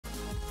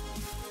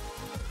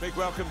Big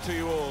welcome to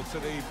you all to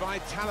the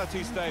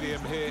Vitality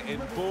Stadium here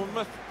in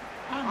Bournemouth.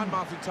 I'm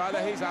Martin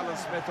Tyler, he's Alan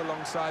Smith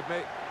alongside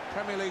me.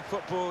 Premier League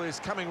football is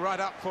coming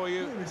right up for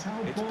you.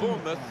 It's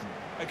Bournemouth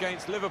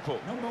against Liverpool.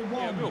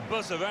 Yeah, real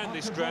buzz around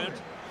this ground.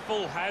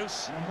 Full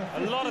house, a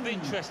lot of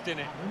interest in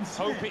it.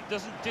 Hope it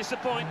doesn't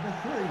disappoint.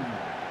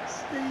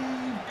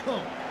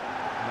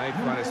 Made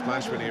quite a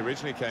splash when he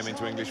originally came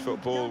into English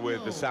football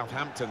with the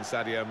Southampton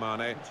Sadio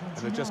Mane, and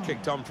had just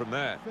kicked on from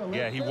there.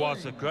 Yeah, he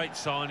was a great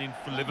signing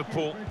for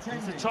Liverpool.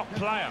 He's a top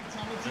player,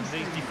 and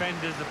these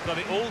defenders have got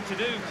it all to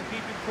do to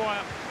keep him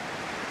quiet.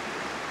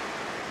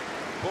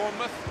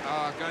 Bournemouth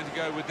are going to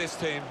go with this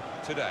team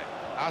today.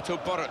 Artur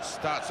Boruc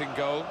starts in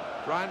goal.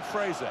 Ryan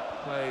Fraser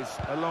plays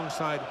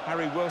alongside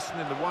Harry Wilson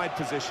in the wide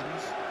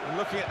positions. And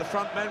looking at the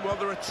front men, well,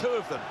 there are two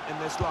of them in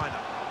this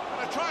lineup.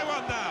 And a try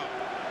one now.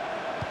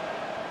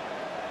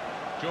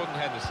 Jordan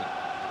Henderson.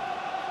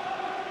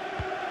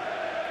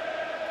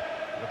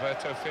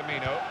 Roberto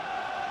Firmino.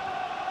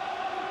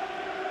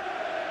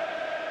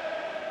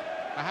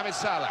 Mohamed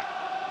Salah.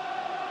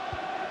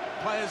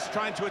 Players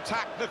trying to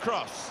attack the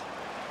cross.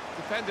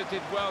 Defender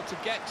did well to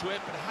get to it,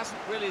 but hasn't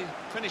really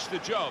finished the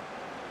job.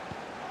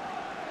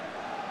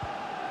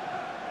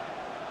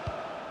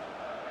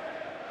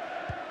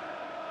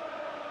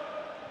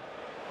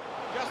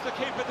 Just the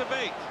keeper to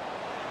beat.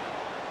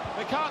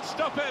 They can't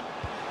stop him.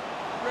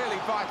 Really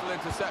vital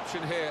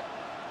interception here.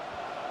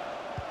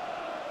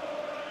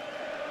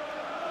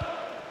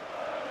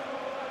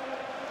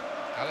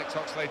 Alex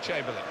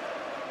Oxlade-Chamberlain.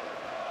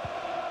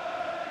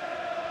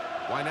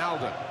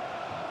 Wijnaldum.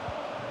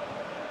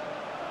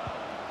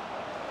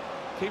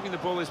 Keeping the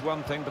ball is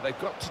one thing, but they've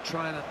got to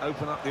try and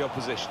open up the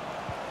opposition.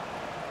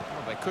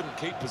 Well, they couldn't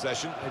keep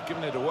possession, they've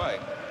given it away.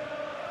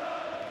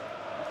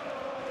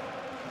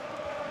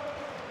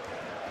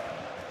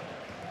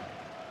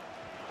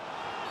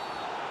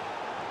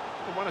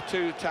 One or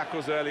two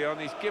tackles early on,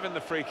 he's given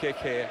the free kick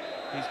here.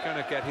 He's going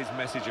to get his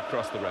message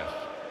across the ref.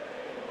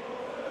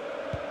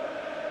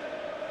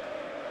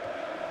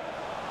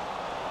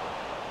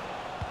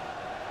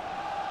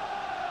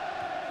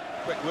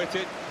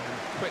 Quick-witted and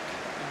quick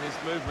in his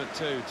movement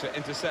too to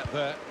intercept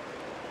there.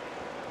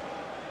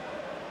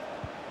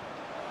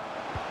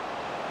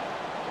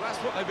 Well, that's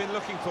what they've been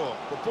looking for,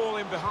 the ball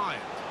in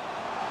behind.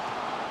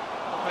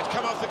 It's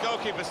come off the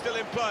goalkeeper, still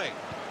in play.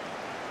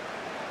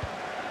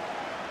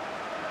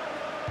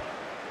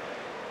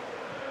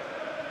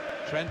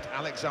 Trent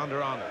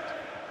Alexander-Arnold.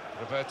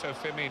 Roberto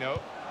Firmino.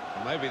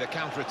 Well, maybe the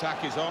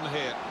counter-attack is on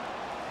here.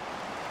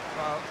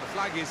 Well, the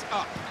flag is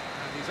up,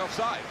 and he's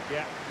offside.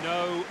 Yeah,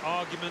 no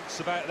arguments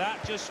about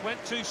that, just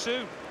went too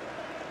soon.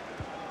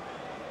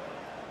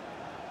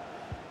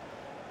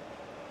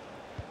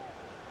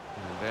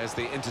 And there's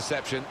the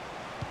interception.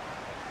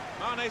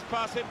 Mane's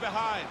pass in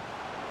behind.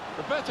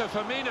 Roberto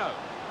Firmino.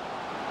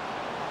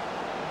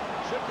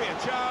 Should be a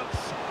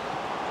chance.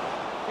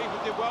 Keeper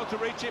did well to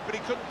reach it, but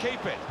he couldn't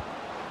keep it.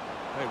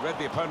 They read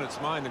the opponent's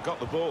mind and got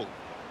the ball.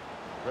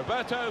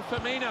 Roberto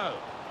Firmino.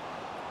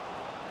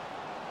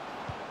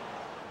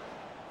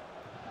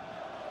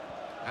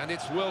 And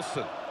it's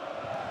Wilson.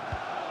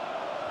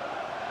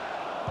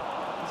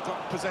 He's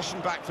got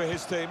possession back for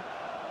his team.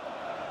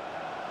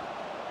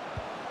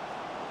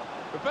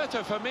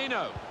 Roberto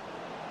Firmino.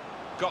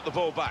 Got the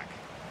ball back.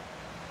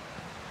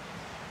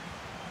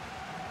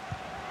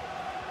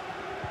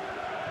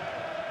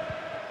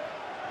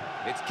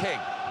 It's King.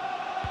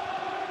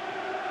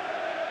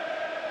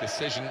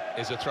 Decision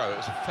is a throw. It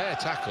was a fair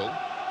tackle.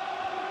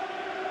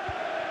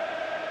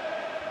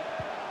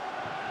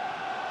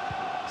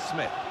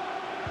 Smith.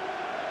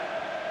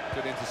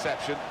 Good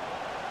interception.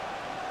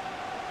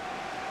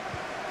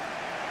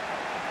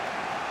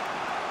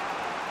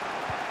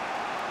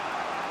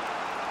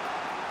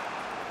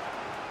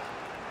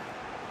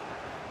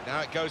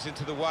 Now it goes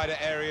into the wider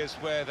areas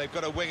where they've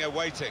got a winger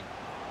waiting.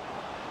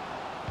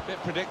 A bit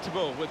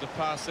predictable with the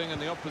passing and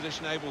the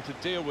opposition able to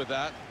deal with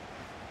that.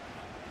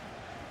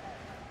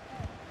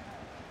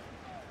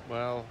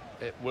 Well,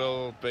 it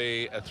will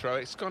be a throw.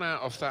 It's gone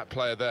out off that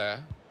player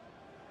there.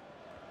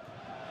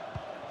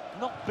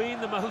 Not been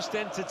the most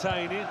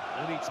entertaining,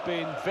 and it's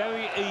been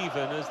very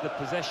even as the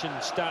possession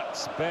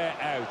stats bear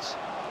out.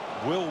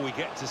 Will we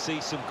get to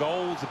see some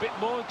goals, a bit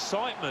more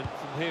excitement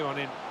from here on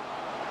in?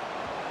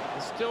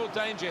 There's still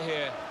danger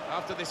here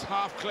after this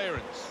half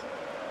clearance.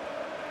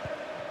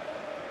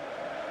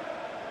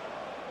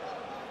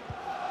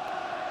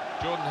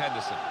 Jordan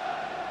Henderson.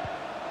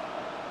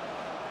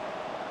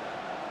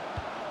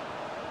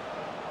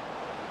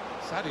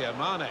 Sadio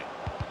Mane.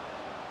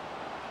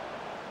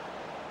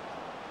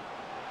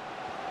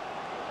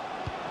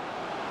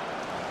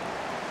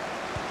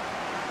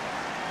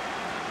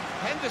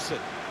 Henderson.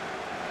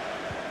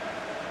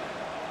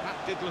 That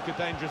did look a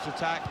dangerous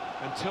attack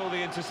until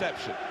the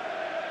interception.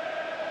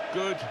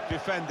 Good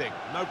defending,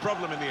 no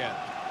problem in the end.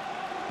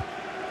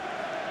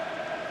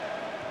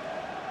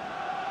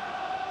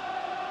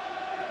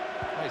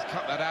 He's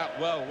cut that out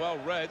well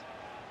read.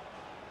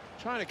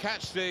 Trying to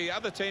catch the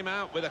other team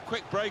out with a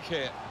quick break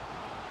here.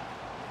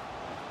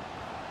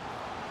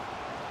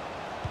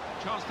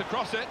 Chance to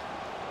cross it.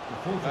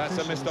 That's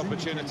a missed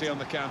opportunity on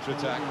the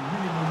counter-attack.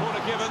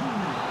 Corner given.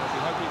 They'll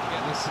be hoping to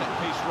get this set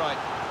piece right.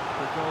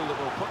 The goal that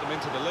will put them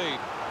into the lead.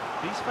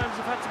 These fans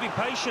have had to be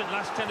patient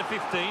last 10 or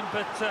 15,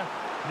 but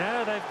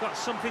now they've got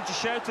something to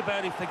shout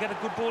about if they get a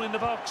good ball in the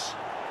box.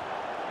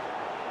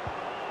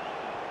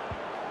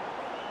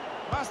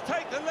 Must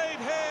take the lead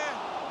here.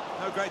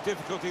 No great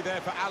difficulty there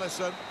for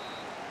Alisson.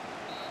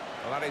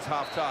 Well, that is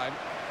half-time,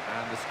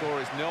 and the score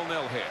is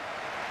 0-0 here.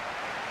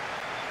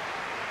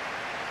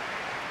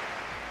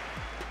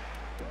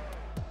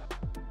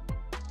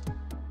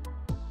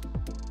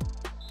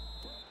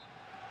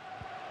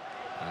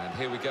 And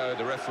here we go,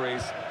 the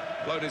referee's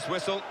blown his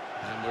whistle,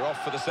 and we're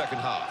off for the second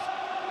half.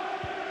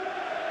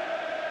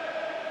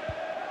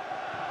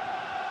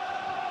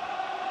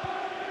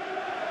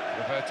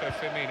 Roberto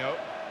Firmino.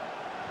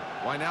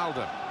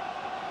 Wijnaldum.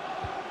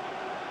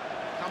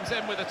 Comes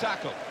in with a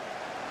tackle.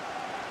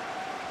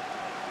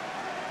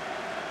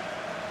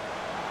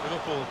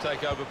 Liverpool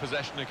take over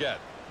possession again.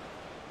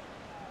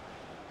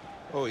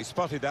 Oh, he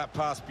spotted that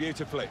pass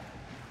beautifully.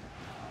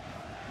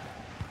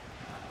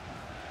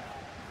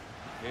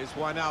 Here's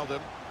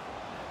Wijnaldum.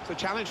 It's a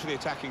challenge for the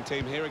attacking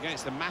team here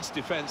against the mass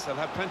defence. They'll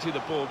have plenty of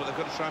the ball, but they've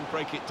got to try and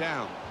break it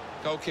down.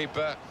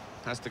 Goalkeeper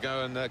has to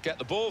go and get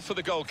the ball for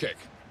the goal kick.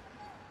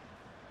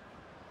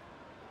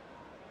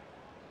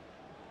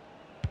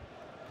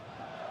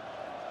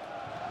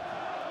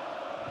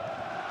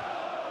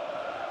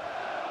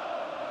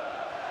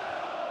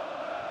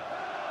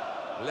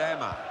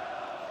 Lerma.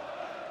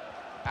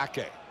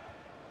 Ake.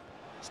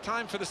 It's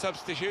time for the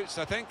substitutes,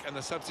 I think, and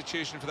the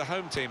substitution for the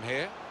home team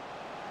here.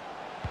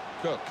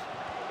 Cook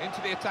into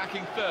the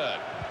attacking third.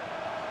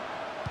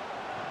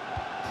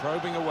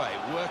 Probing away,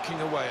 working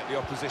away at the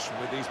opposition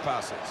with these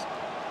passes.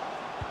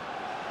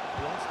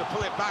 He wants to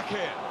pull it back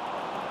here.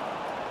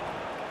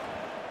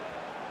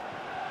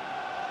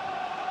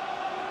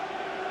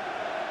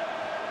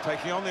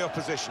 Taking on the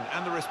opposition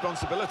and the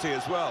responsibility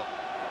as well.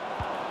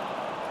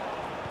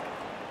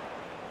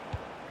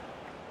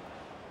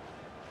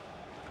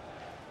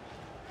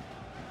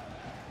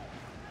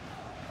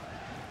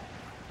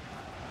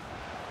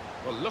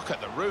 Well, look at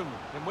the room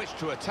in which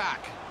to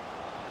attack.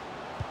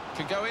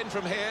 Can go in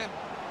from here.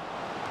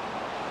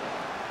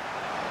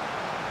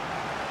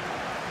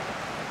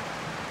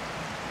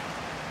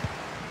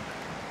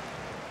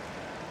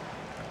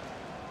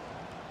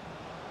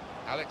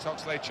 Alex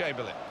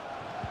Oxlade-Chamberlain.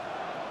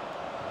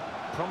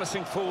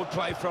 Promising forward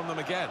play from them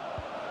again.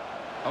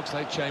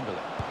 Oxlade-Chamberlain.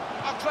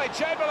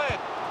 Oxlade-Chamberlain!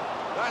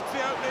 That's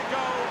the opening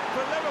goal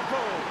for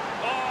Liverpool.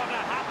 Oh,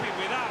 they're happy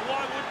with that.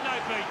 Why wouldn't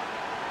they be?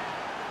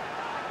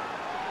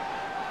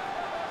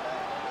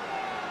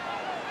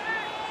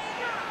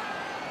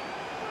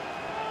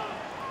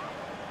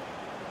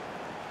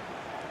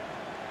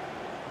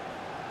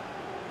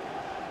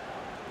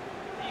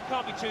 You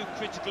can't be too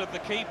critical of the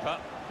keeper,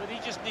 but he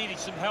just needed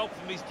some help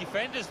from his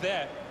defenders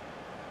there.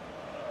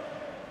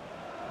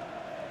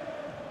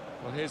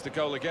 Well, here's the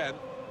goal again.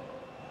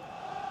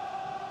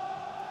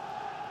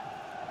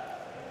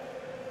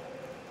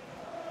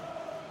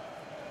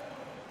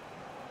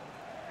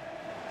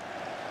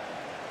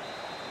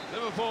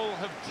 Liverpool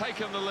have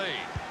taken the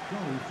lead. Goal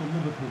for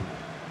Liverpool.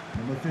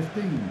 Number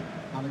 15,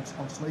 Alex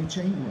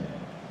Oxlade-Chamberlain.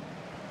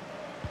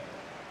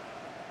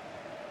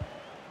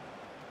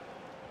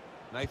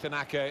 Nathan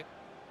Ake.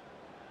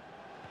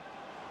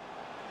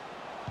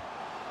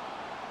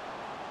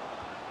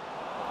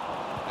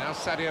 Now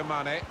Sadio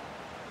Mane.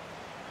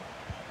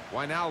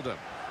 Wijnaldum.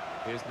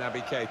 Here's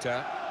Naby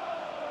Keita.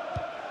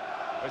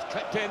 It's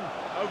clipped in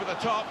over the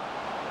top.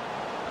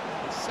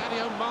 It's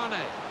Sadio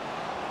Mane.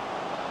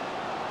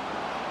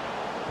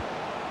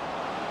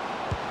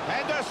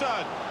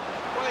 Henderson.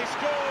 Well, he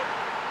scored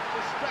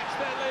to stretch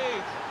their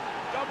lead.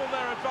 Double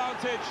their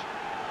advantage.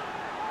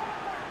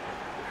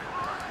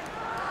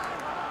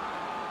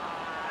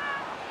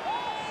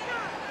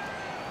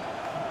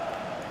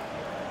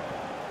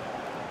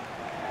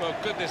 Well,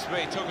 goodness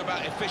me, talk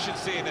about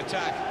efficiency in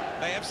attack.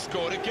 They have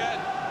scored again.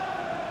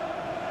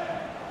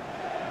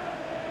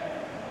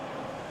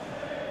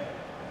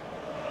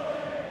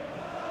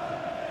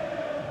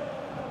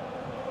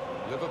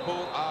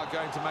 Liverpool are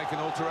going to make an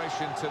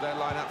alteration to their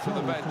lineup from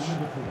the bench.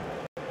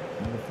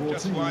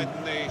 Just widen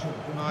the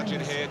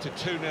margin here to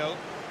 2-0.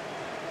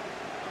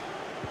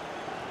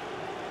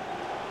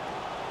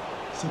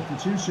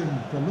 Substitution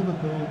for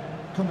Liverpool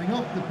coming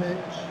off the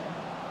pitch.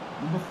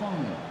 Number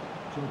 5,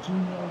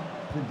 Jorginho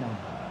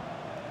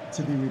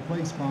to be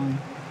replaced by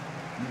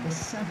number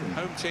 7.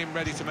 Home team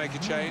ready to make a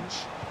change.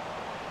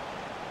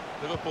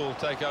 Liverpool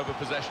take over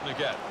possession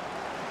again.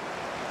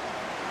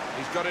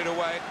 He's got it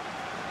away.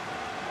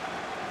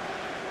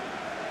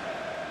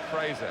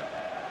 Fraser.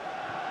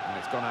 And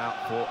it's gone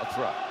out for a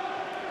throw.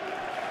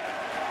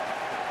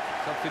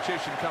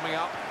 Substitution coming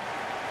up.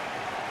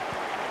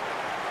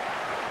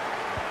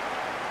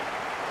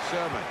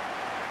 Sherman.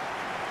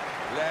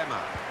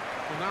 Lerma.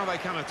 Well, now they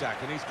can attack,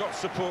 and he's got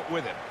support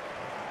with him.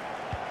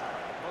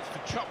 Wants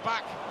to chop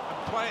back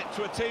and play it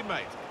to a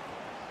teammate.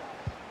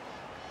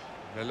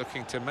 They're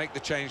looking to make the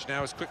change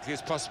now as quickly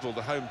as possible,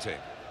 the home team.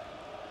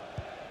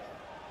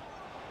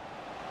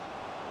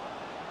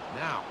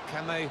 Now,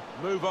 can they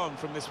move on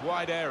from this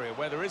wide area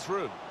where there is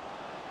room?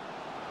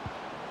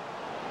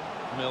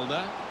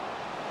 Milner.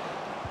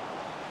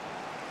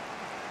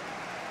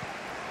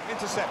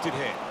 Intercepted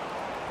here.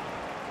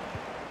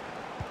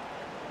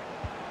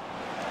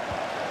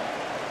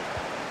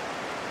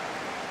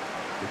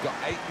 We've got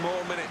 8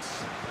 more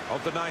minutes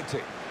of the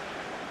 90.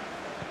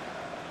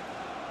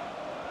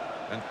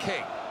 And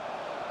King.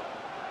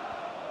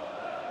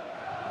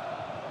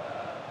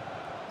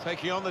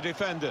 Taking on the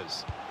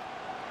defenders.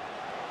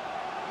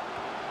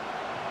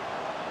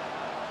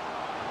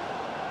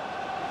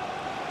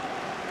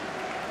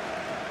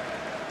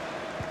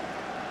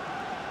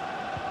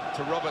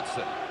 To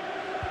Robertson.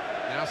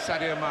 Now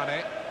Sadio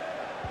Mane.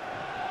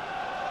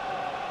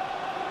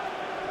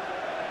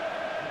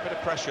 A bit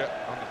of pressure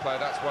on the play,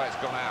 that's why it's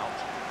gone out.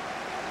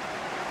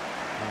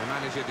 And the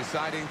manager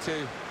deciding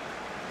to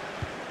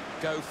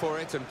go for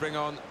it and bring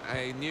on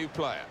a new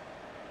player.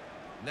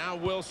 Now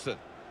Wilson.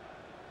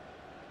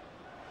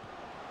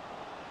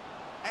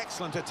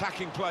 Excellent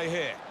attacking play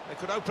here. They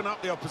could open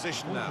up the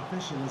opposition now. The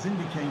official has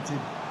indicated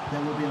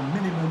there will be a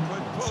minimum Could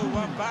of pull 2 one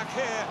minutes. back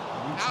here,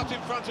 out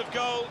in front of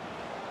goal.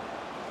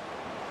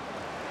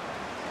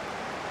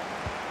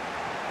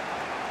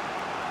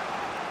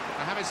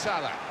 Mohamed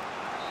Salah.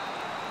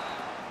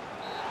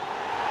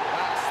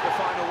 That's the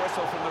final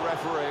whistle from the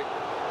referee.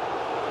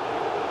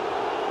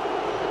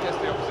 I guess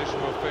the opposition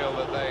will feel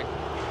that they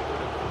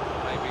could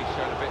have maybe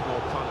shown a bit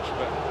more punch,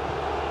 but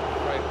I'm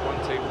afraid one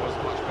team was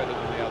much better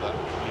than the other.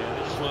 Yeah,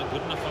 they just weren't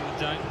good enough on the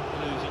day,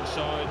 losing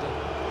side.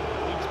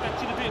 We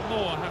expected a bit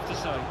more, I have to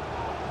say.